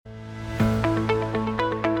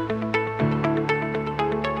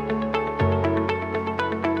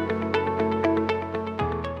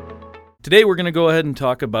Today we're going to go ahead and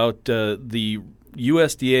talk about the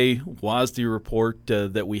USDA WASDE report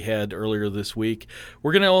that we had earlier this week.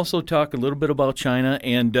 We're going to also talk a little bit about China,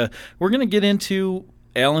 and we're going to get into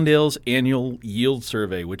Allendale's annual yield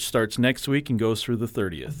survey, which starts next week and goes through the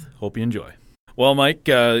 30th. Hope you enjoy. Well, Mike,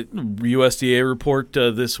 USDA report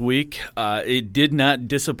this week, it did not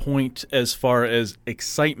disappoint as far as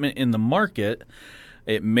excitement in the market.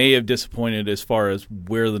 It may have disappointed as far as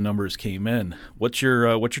where the numbers came in. What's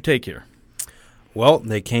your take here? Well,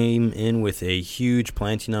 they came in with a huge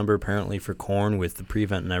planting number apparently for corn with the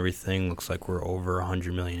prevent and everything. Looks like we're over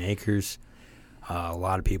 100 million acres. A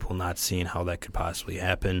lot of people not seeing how that could possibly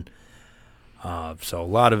happen. So a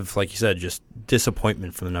lot of, like you said, just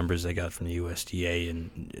disappointment from the numbers they got from the USDA,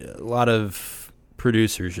 and a lot of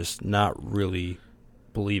producers just not really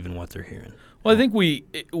believing what they're hearing. Well, I think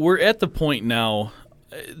we're at the point now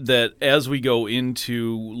that as we go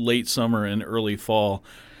into late summer and early fall,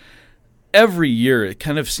 every year it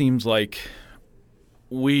kind of seems like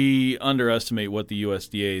we underestimate what the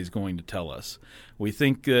USDA is going to tell us. We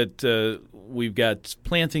think that we've got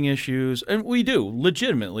planting issues, and we do,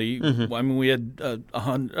 legitimately. Mm-hmm. I mean, we had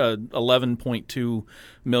 11.2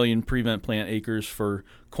 million prevent plant acres for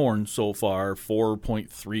corn so far,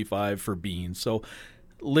 4.35 for beans. So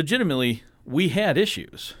legitimately, we had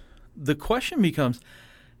issues. The question becomes,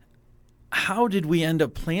 how did we end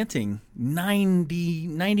up planting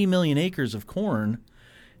 90 million acres of corn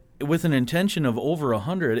with an intention of over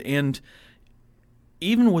 100? And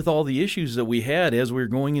even with all the issues that we had as we were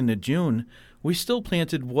going into June, we still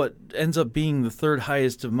planted what ends up being the third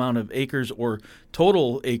highest amount of acres or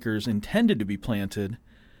total acres intended to be planted.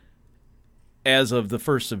 As of the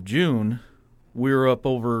 1st of June, we were up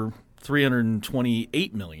over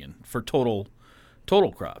 328 million for total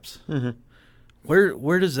crops. Mm-hmm.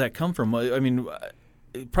 Where does that come from? I mean,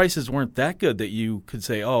 prices weren't that good that you could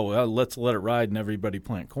say, oh, well, let's let it ride and everybody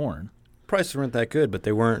plant corn. Prices weren't that good, but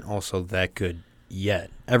they weren't also that good yet.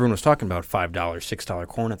 Everyone was talking about $5, $6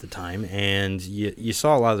 corn at the time, and you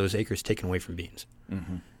saw a lot of those acres taken away from beans.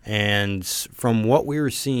 Mm-hmm. And from what we were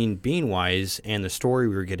seeing bean-wise and the story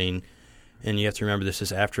we were getting, and you have to remember this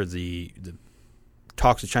is after the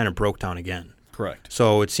talks with China broke down again. Correct.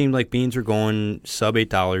 So it seemed like beans were going sub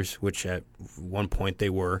 $8, which at one point they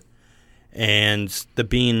were, and the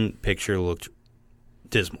bean picture looked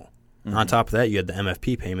dismal. Mm-hmm. On top of that, you had the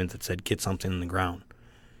MFP payment that said get something in the ground.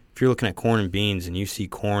 If you're looking at corn and beans and you see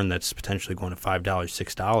corn that's potentially going to $5,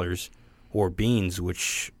 $6, or beans,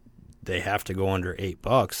 which they have to go under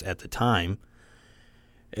 $8 at the time,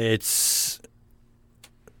 it's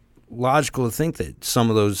logical to think that some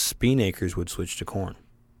of those bean acres would switch to corn.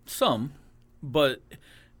 Some. But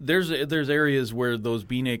there's areas where those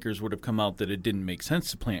bean acres would have come out that it didn't make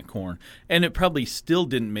sense to plant corn, and it probably still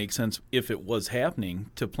didn't make sense if it was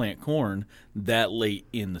happening to plant corn that late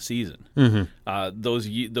in the season. Mm-hmm.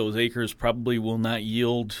 Those acres probably will not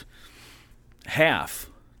yield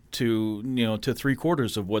half to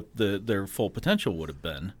 3/4 of what their full potential would have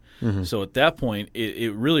been. Mm-hmm. So at that point,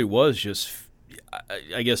 it really was just,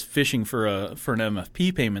 I guess, fishing for an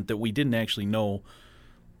MFP payment that we didn't actually know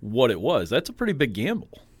what it was. That's a pretty big gamble.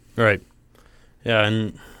 Right. Yeah,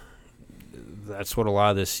 and that's what a lot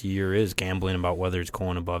of this year is, gambling about whether it's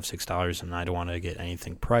going above $6, and I don't want to get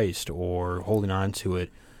anything priced or holding on to it,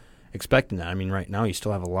 expecting that. I mean, right now you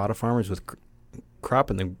still have a lot of farmers with crop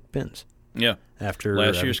in the bins. Yeah. After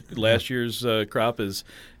last year's crop is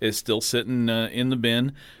still sitting in the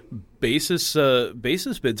bin. Basis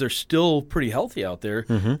bids are still pretty healthy out there.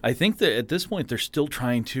 Mm-hmm. I think that at this point they're still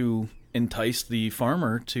trying to entice the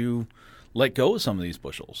farmer to let go of some of these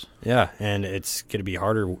bushels. Yeah, and it's going to be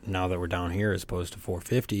harder now that we're down here as opposed to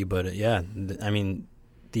 450. But, I mean,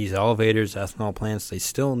 these elevators, ethanol plants, they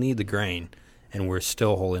still need the grain, and we're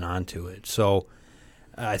still holding on to it. So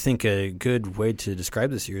I think a good way to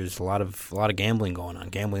describe this year is a lot of gambling going on,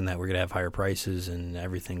 gambling that we're going to have higher prices and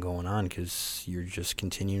everything going on because you're just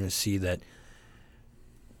continuing to see that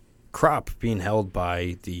crop being held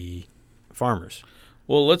by the farmers.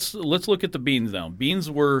 Well, let's look at the beans now.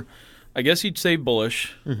 Beans were, I guess you'd say,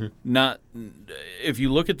 bullish. Mm-hmm. Not if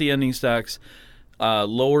you look at the ending stocks,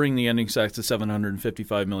 lowering the ending stocks to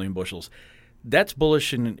 755 million bushels. That's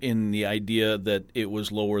bullish in the idea that it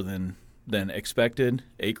was lower than expected.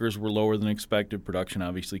 Acres were lower than expected. Production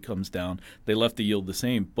obviously comes down. They left the yield the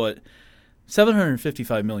same, but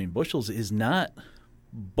 755 million bushels is not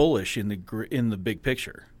bullish in the big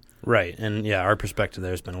picture. Right, and our perspective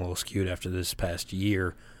there has been a little skewed after this past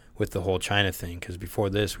year with the whole China thing, because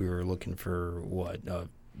before this we were looking for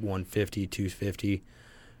 150, 250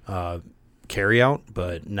 carry out,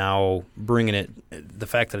 but now bringing it, the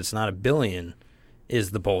fact that it's not $1 billion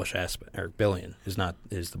is the bullish aspect, or billion is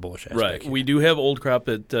the bullish aspect. Right. Here. We do have old crop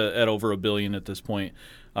at over $1 billion at this point,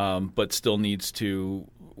 but still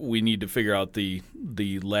we need to figure out the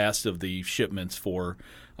last of the shipments for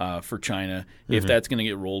China. If that's going to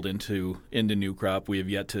get rolled into new crop, we have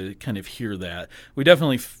yet to kind of hear that. We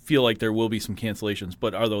definitely feel like there will be some cancellations,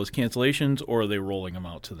 but are those cancellations or are they rolling them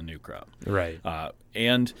out to the new crop? Right.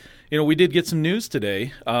 And we did get some news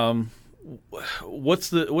today. What's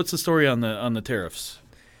the story on the tariffs?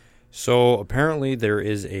 So apparently there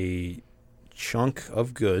is a chunk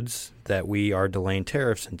of goods that we are delaying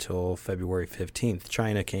tariffs until February 15th.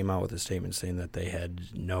 China came out with a statement saying that they had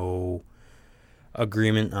no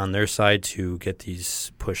agreement on their side to get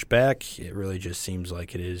these pushed back. It really just seems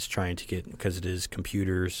like it is trying to get, because it is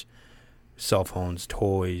computers, cell phones,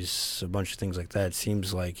 toys, a bunch of things like that. It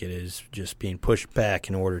seems like it is just being pushed back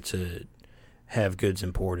in order to have goods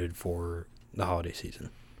imported for the holiday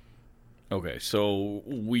season. Okay, so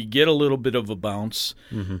we get a little bit of a bounce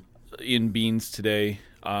in beans today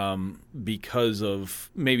because of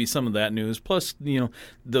maybe some of that news. Plus,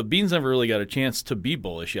 the beans never really got a chance to be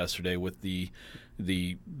bullish yesterday with the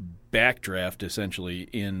backdraft essentially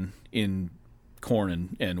in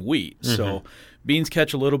corn and wheat. So beans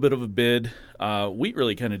catch a little bit of a bid. Wheat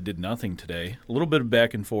really kind of did nothing today. A little bit of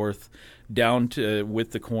back and forth down to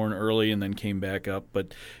with the corn early and then came back up.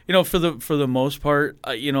 But for the most part,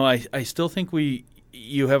 I still think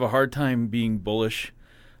you have a hard time being bullish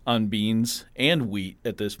on beans and wheat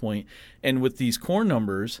at this point. And with these corn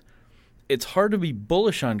numbers, it's hard to be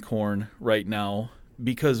bullish on corn right now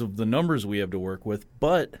because of the numbers we have to work with,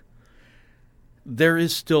 but I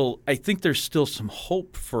think there's still some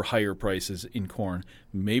hope for higher prices in corn.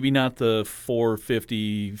 Maybe not the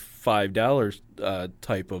 $4.50, $5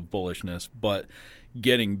 type of bullishness, but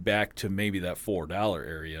getting back to maybe that $4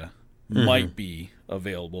 area might be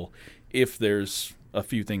available if there's a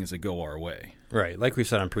few things that go our way. Right. Like we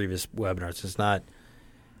said on previous webinars, it's not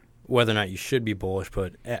whether or not you should be bullish,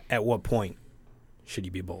 but at what point should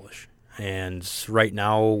you be bullish? And right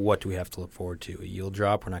now, what do we have to look forward to? A yield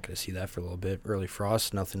drop? We're not going to see that for a little bit. Early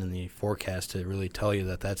frost, nothing in the forecast to really tell you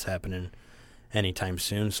that that's happening anytime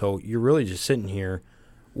soon. So you're really just sitting here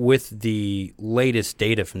with the latest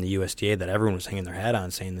data from the USDA that everyone was hanging their hat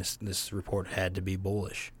on, saying this report had to be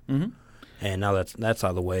bullish. And now that's out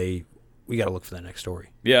of the way. We got to look for that next story.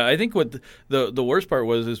 Yeah, I think what the worst part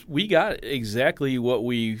is we got exactly what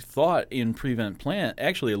we thought in Prevent Plant,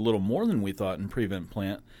 actually a little more than we thought in Prevent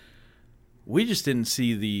Plant. We just didn't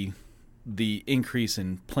see the increase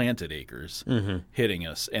in planted acres hitting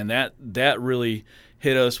us, and that really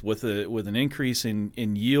hit us with an increase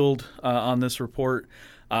in yield on this report.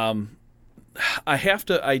 I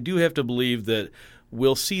do have to believe that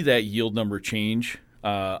we'll see that yield number change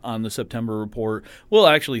on the September report. We'll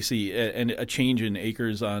actually see a change in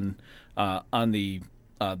acres on the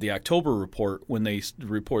October report when they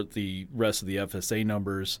report the rest of the FSA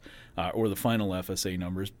numbers or the final FSA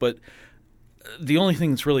numbers, but the only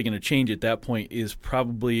thing that's really going to change at that point is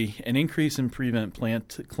probably an increase in Prevent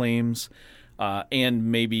Plant claims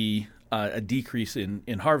and maybe a decrease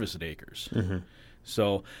in harvested acres.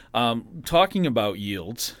 So talking about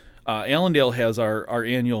yields, Allendale has our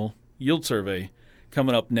annual yield survey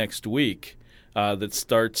coming up next week that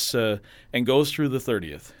starts and goes through the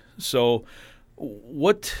 30th. So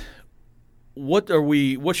what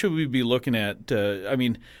should we be looking at?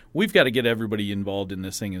 We've got to get everybody involved in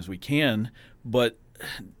this thing as we can, but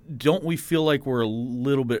don't we feel like we're a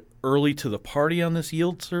little bit early to the party on this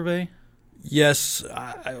yield survey? Yes,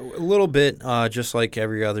 a little bit, just like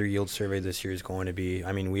every other yield survey this year is going to be.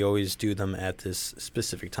 We always do them at this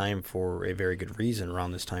specific time for a very good reason.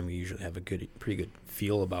 Around this time, we usually have a pretty good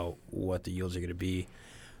feel about what the yields are going to be,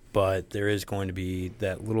 but there is going to be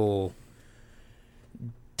that little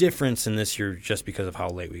difference in this year just because of how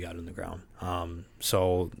late we got in the ground.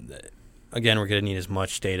 Again, we're going to need as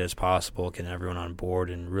much data as possible, getting everyone on board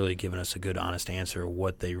and really giving us a good, honest answer of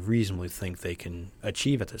what they reasonably think they can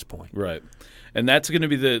achieve at this point. Right, and that's going to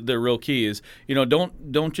be the real key. Is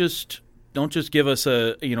don't just give us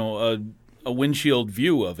a windshield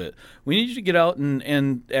view of it. We need you to get out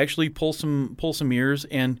and actually pull some ears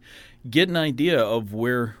and get an idea of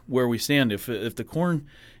where we stand. If the corn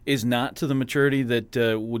is not to the maturity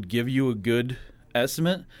that would give you a good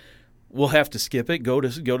estimate, we'll have to skip it, go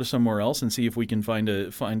to somewhere else and see if we can find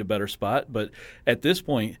a better spot. But at this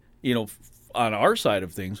point, on our side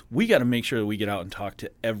of things, we got to make sure that we get out and talk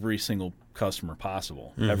to every single customer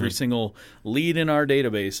possible, every single lead in our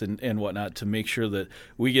database and whatnot, to make sure that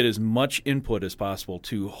we get as much input as possible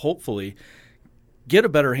to hopefully get a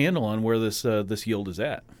better handle on where this yield is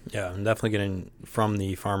at. Yeah, and definitely getting from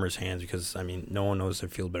the farmers' hands because, no one knows their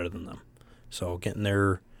field better than them. So getting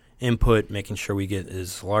their input, making sure we get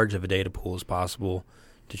as large of a data pool as possible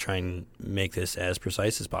to try and make this as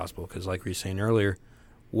precise as possible because like we were saying earlier,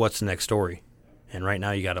 what's the next story? And right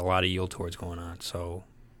now you got a lot of yield towards going on, so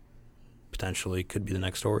potentially could be the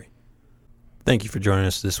next story. Thank you for joining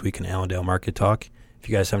us this week in Allendale Market Talk. If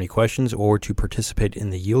you guys have any questions or to participate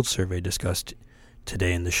in the yield survey discussed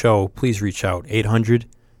today in the show, please reach out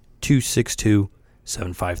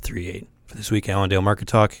 800-262-7538. For this week, Allendale Market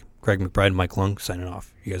Talk, Craig McBride and Mike Lung signing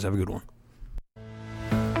off. You guys have a good one.